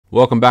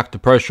Welcome back to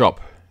Pro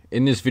Shop.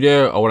 In this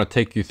video I want to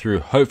take you through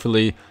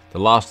hopefully the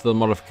last of the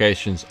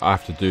modifications I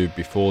have to do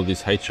before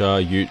this HR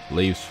Ute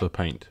leaves for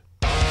paint.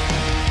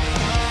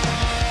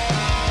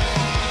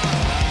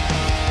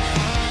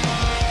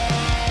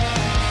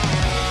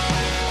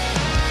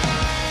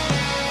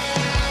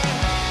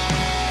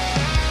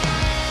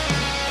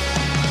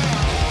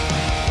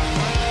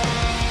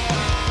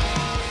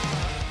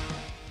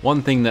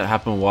 One thing that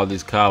happened while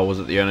this car was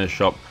at the owner's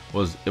shop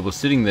was it was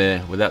sitting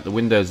there without the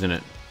windows in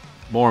it.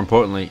 More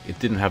importantly, it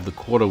didn't have the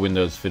quarter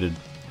windows fitted,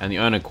 and the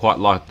owner quite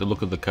liked the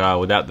look of the car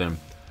without them.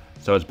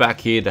 So it's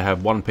back here to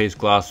have one piece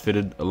glass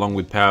fitted along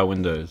with power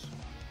windows.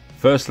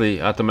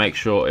 Firstly, I had to make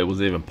sure it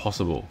was even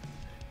possible.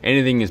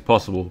 Anything is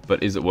possible,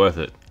 but is it worth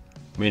it?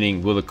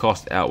 Meaning, will the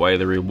cost outweigh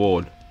the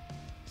reward?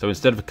 So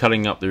instead of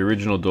cutting up the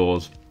original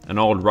doors, an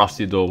old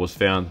rusty door was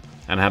found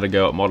and I had to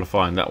go at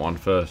modifying that one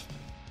first.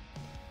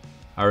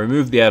 I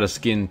removed the outer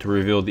skin to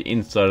reveal the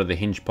inside of the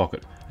hinge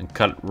pocket and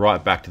cut it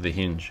right back to the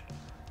hinge.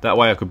 That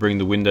way I could bring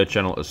the window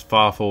channel as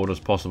far forward as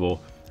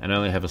possible and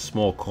only have a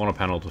small corner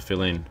panel to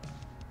fill in.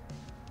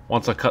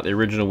 Once I cut the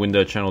original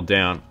window channel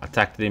down, I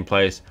tacked it in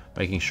place,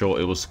 making sure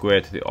it was square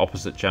to the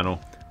opposite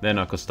channel. Then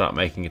I could start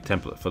making a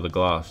template for the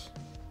glass.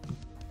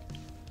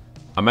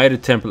 I made a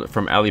template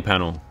from alley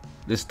panel.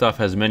 This stuff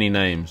has many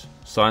names: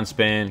 sign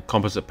span,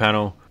 composite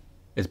panel.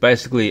 It's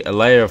basically a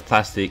layer of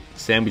plastic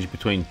sandwiched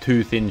between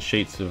two thin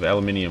sheets of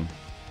aluminium.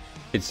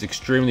 It's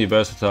extremely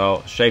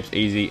versatile, shapes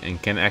easy,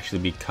 and can actually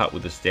be cut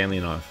with a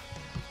Stanley knife.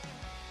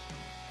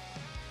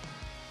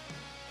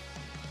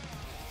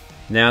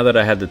 Now that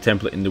I had the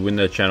template in the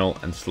window channel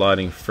and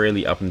sliding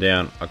freely up and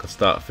down, I could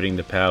start fitting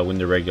the power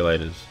window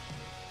regulators.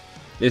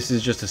 This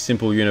is just a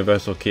simple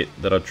universal kit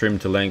that I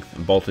trimmed to length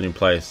and bolted in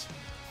place.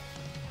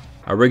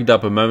 I rigged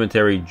up a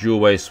momentary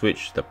dual-way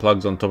switch that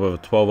plugs on top of a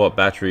 12-volt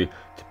battery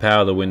to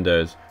power the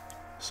windows,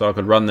 so I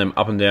could run them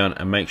up and down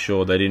and make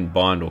sure they didn't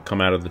bind or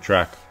come out of the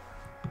track.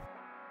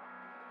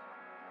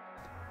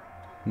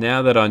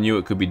 Now that I knew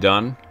it could be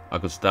done, I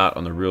could start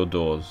on the real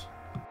doors.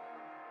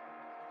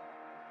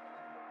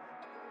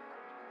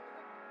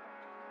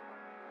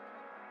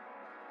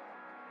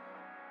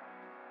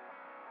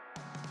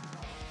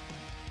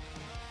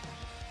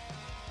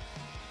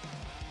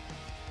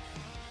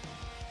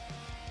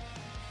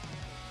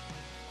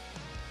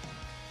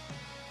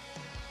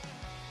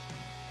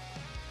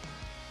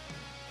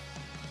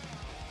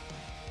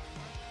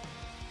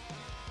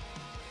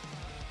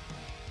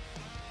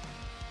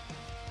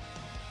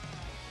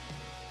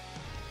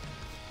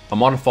 I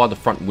modified the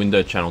front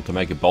window channel to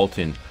make it bolt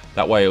in,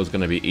 that way it was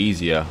going to be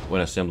easier when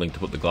assembling to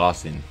put the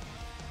glass in.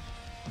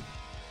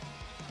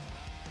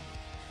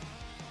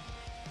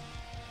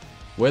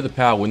 Where the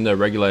power window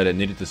regulator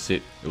needed to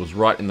sit, it was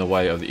right in the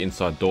way of the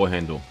inside door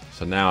handle,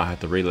 so now I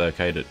had to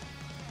relocate it.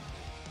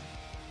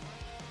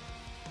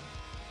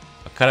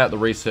 I cut out the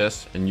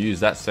recess and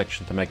used that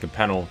section to make a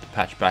panel to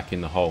patch back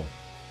in the hole.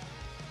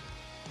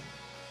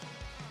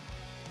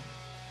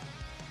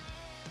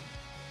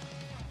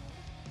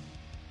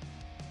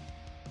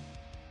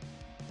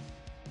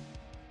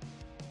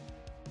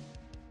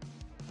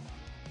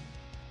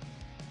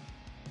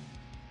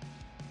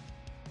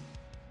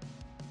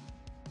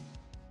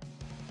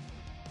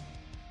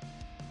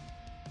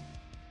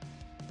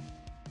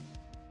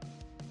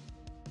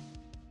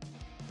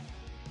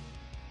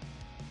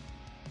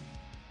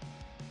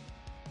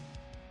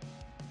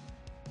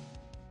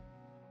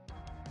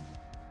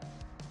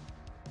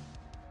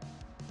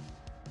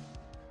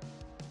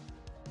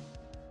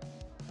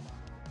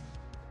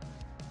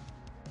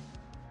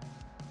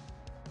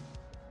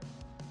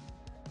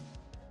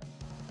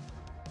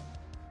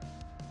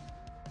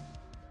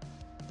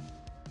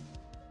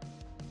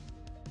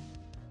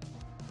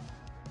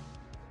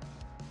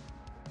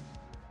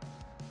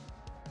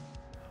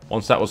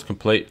 Once that was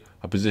complete,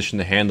 I positioned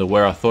the handle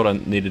where I thought I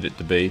needed it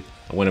to be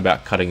and went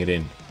about cutting it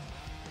in.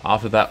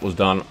 After that was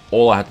done,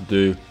 all I had to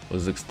do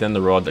was extend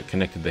the rod that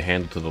connected the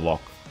handle to the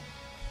lock.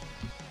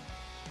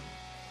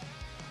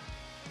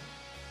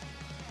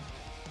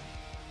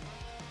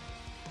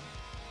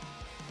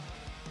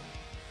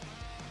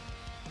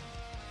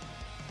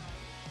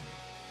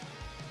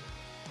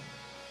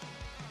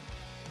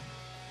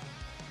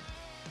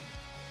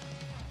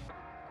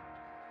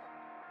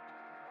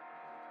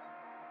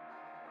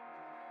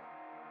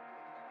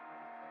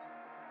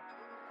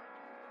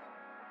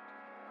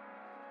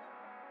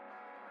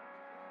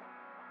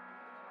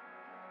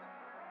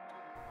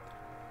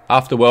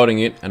 After welding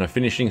it and a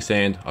finishing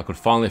sand, I could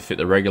finally fit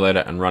the regulator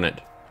and run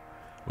it.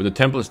 With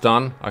the templates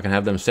done, I can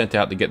have them sent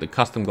out to get the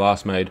custom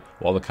glass made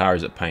while the car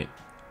is at paint.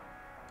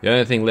 The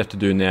only thing left to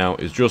do now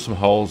is drill some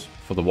holes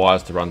for the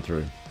wires to run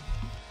through.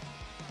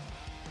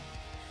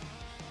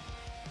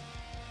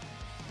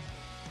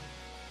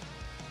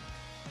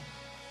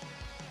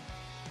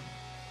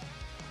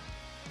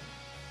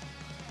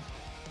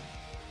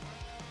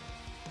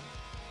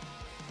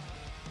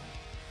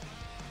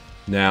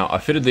 Now, I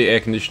fitted the air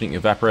conditioning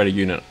evaporator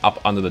unit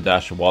up under the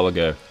dash a while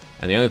ago,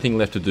 and the only thing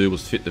left to do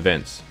was fit the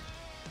vents.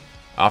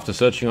 After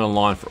searching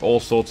online for all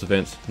sorts of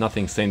vents,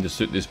 nothing seemed to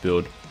suit this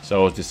build,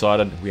 so it was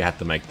decided we had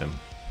to make them.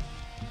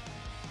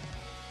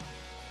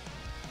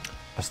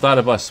 I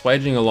started by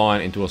swaging a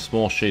line into a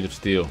small sheet of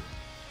steel,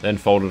 then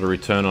folded a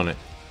return on it.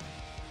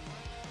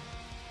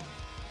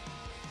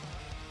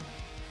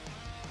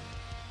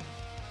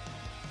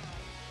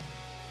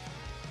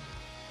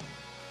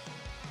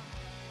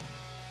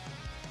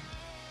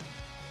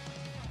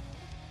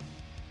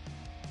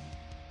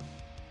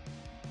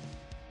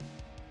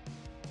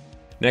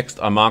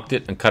 Next, I marked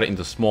it and cut it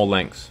into small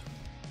lengths.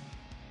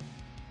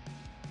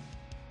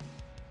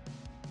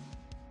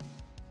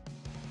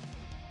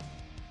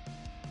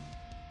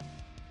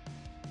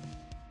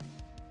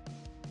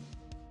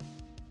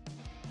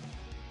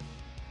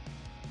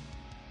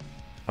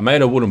 I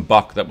made a wooden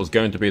buck that was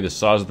going to be the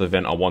size of the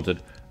vent I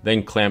wanted,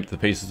 then clamped the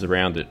pieces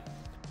around it.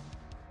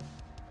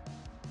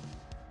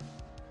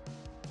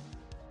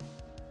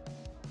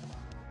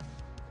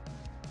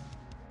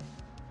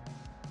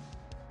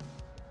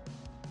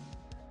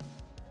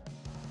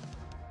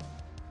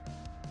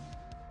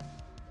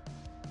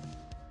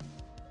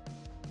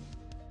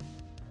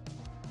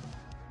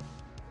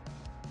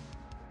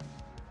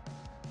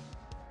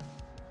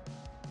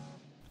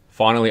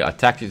 Finally, I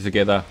tacked it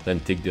together,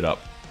 then tigged it up.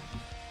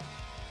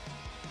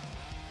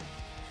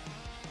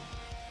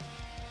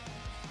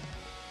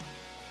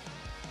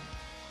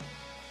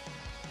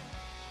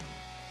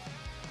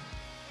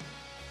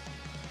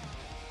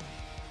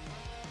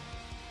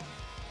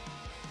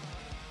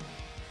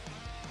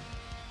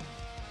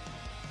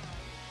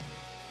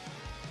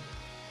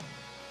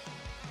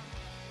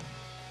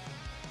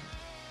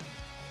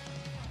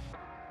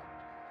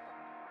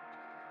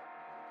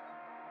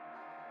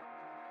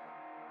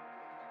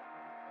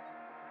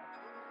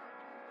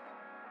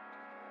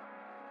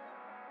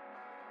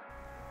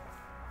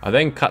 I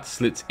then cut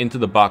slits into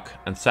the buck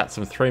and sat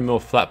some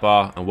 3mm flat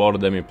bar and welded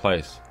them in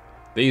place.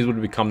 These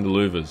would become the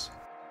louvers.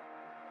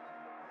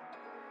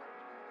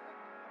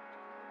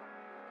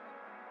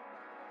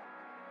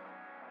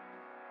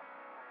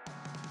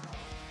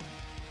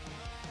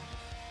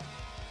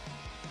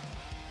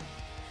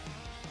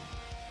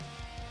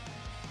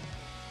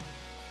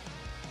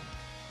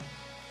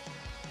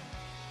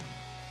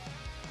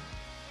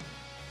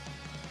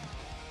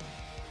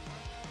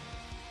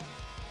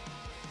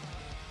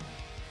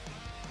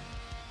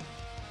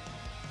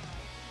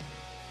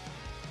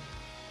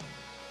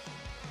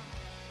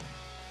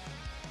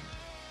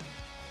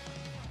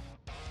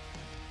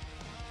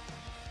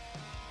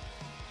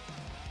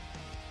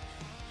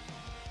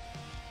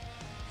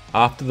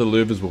 After the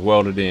louvers were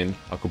welded in,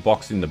 I could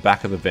box in the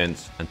back of the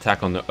vents and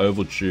tack on the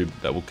oval tube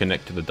that will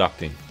connect to the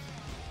ducting.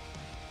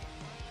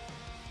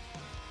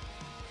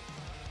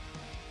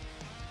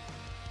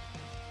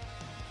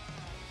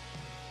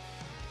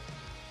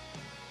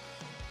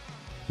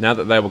 Now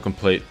that they were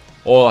complete,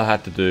 all I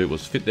had to do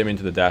was fit them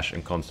into the dash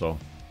and console.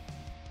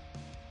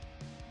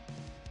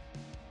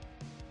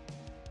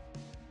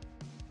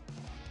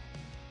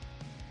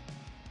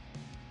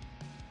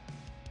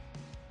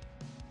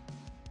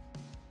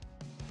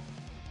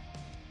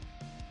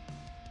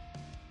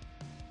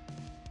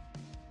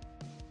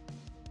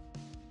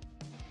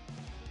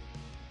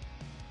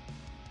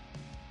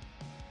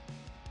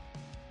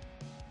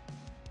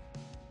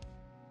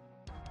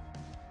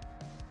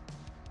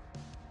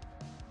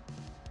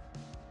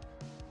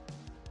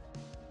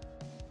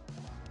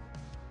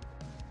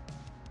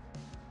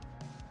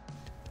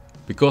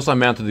 Because I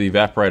mounted the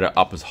evaporator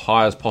up as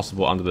high as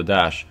possible under the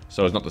dash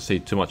so as not to see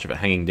too much of it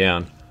hanging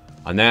down,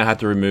 I now had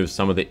to remove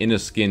some of the inner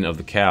skin of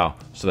the cowl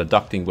so the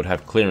ducting would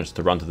have clearance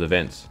to run to the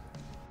vents.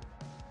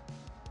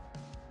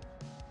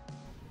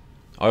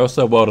 I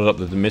also welded up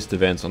the demister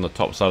vents on the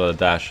top side of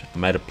the dash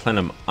and made a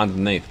plenum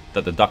underneath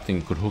that the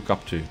ducting could hook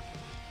up to.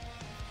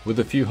 With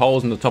a few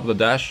holes in the top of the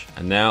dash,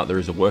 and now there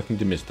is a working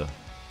demister.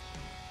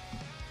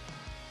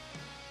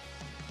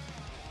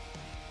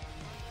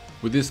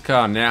 With this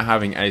car now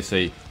having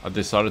AC, I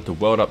decided to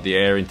weld up the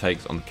air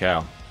intakes on the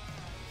cowl.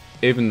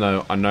 Even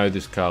though I know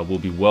this car will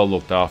be well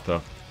looked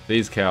after,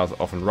 these cowls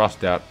often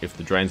rust out if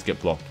the drains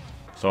get blocked,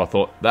 so I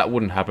thought that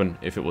wouldn't happen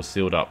if it was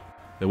sealed up.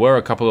 There were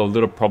a couple of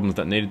little problems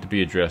that needed to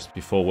be addressed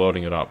before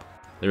welding it up.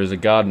 There is a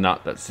guard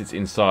nut that sits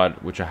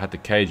inside which I had to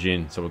cage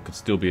in so it could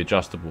still be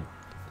adjustable.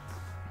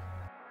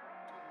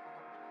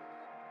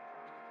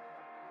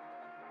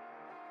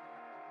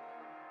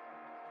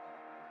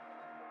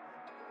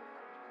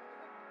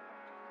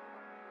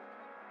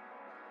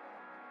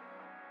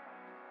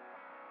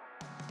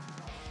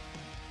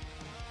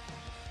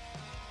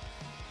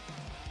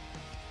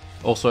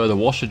 Also, the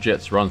washer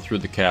jets run through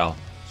the cowl,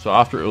 so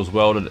after it was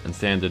welded and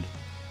sanded,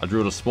 I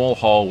drilled a small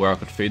hole where I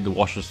could feed the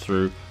washers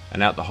through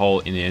and out the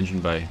hole in the engine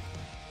bay.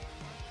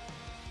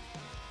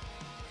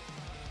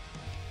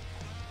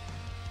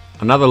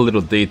 Another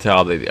little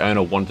detail that the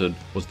owner wanted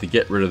was to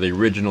get rid of the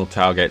original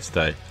tailgate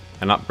stay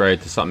and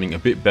upgrade to something a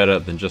bit better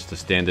than just a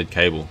standard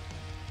cable.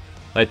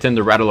 They tend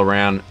to rattle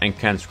around and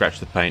can scratch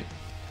the paint,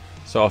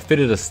 so I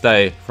fitted a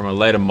stay from a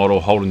later model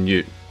Holden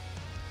Ute.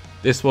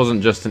 This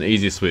wasn't just an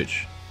easy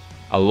switch.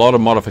 A lot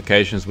of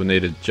modifications were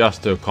needed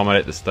just to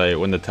accommodate the stay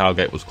when the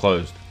tailgate was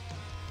closed.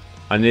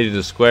 I needed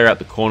to square out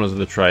the corners of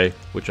the tray,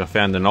 which I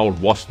found an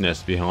old wasp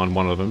nest behind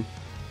one of them.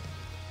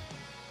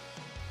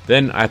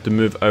 Then I had to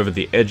move over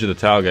the edge of the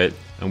tailgate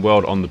and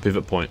weld on the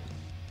pivot point.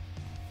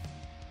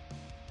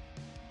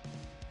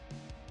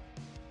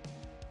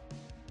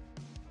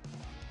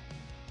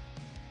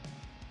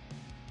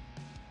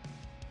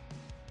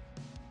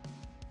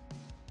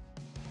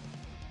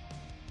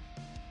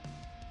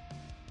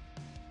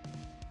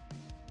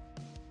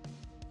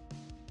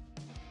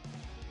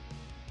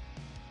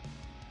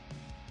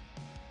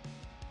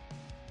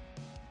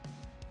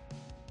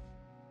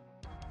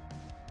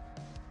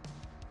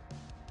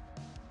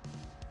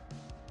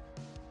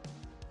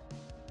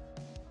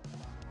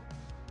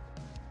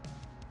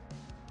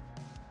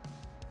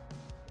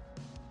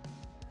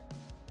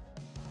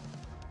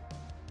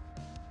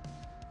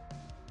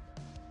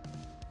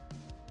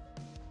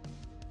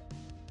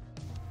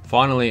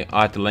 Finally,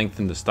 I had to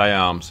lengthen the stay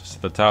arms so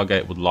the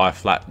tailgate would lie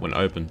flat when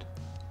opened.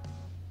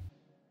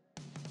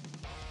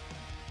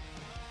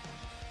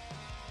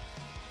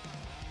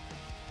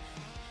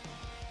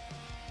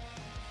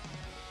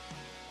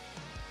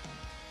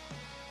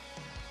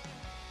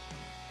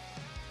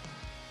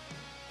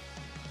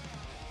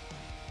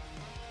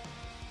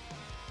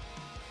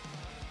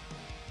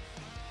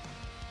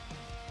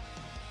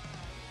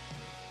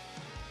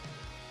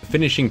 The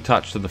finishing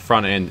touch to the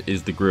front end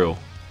is the grille.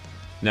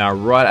 Now,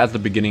 right at the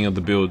beginning of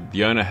the build,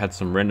 the owner had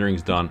some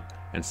renderings done,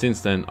 and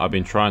since then I've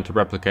been trying to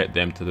replicate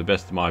them to the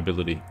best of my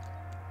ability.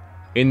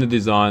 In the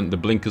design, the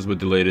blinkers were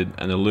deleted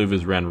and the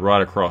louvers ran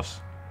right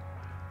across.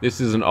 This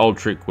is an old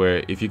trick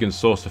where if you can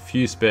source a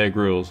few spare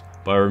grills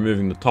by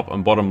removing the top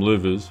and bottom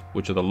louvers,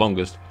 which are the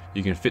longest,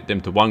 you can fit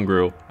them to one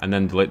grill and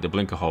then delete the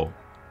blinker hole.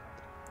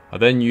 I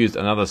then used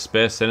another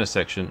spare center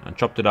section and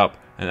chopped it up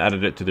and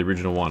added it to the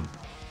original one.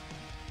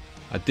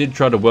 I did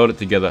try to weld it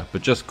together,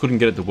 but just couldn't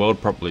get it to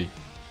weld properly.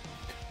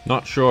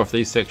 Not sure if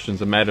these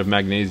sections are made of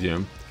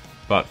magnesium,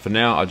 but for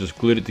now I just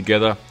glued it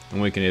together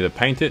and we can either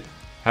paint it,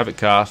 have it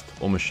cast,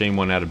 or machine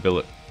one out of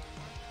billet.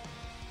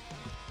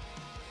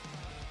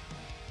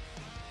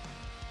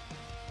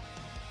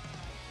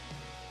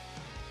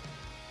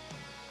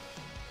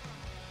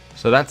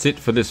 So that's it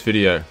for this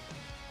video.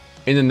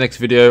 In the next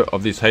video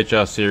of this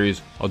HR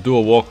series, I'll do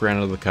a walk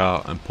around of the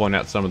car and point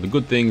out some of the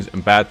good things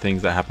and bad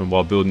things that happen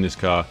while building this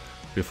car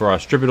before I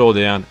strip it all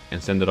down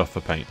and send it off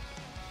for paint.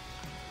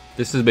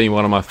 This has been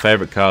one of my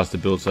favourite cars to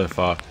build so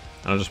far,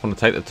 and I just want to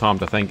take the time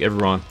to thank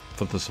everyone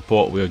for the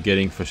support we are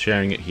getting for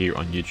sharing it here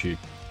on YouTube.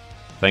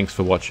 Thanks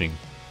for watching.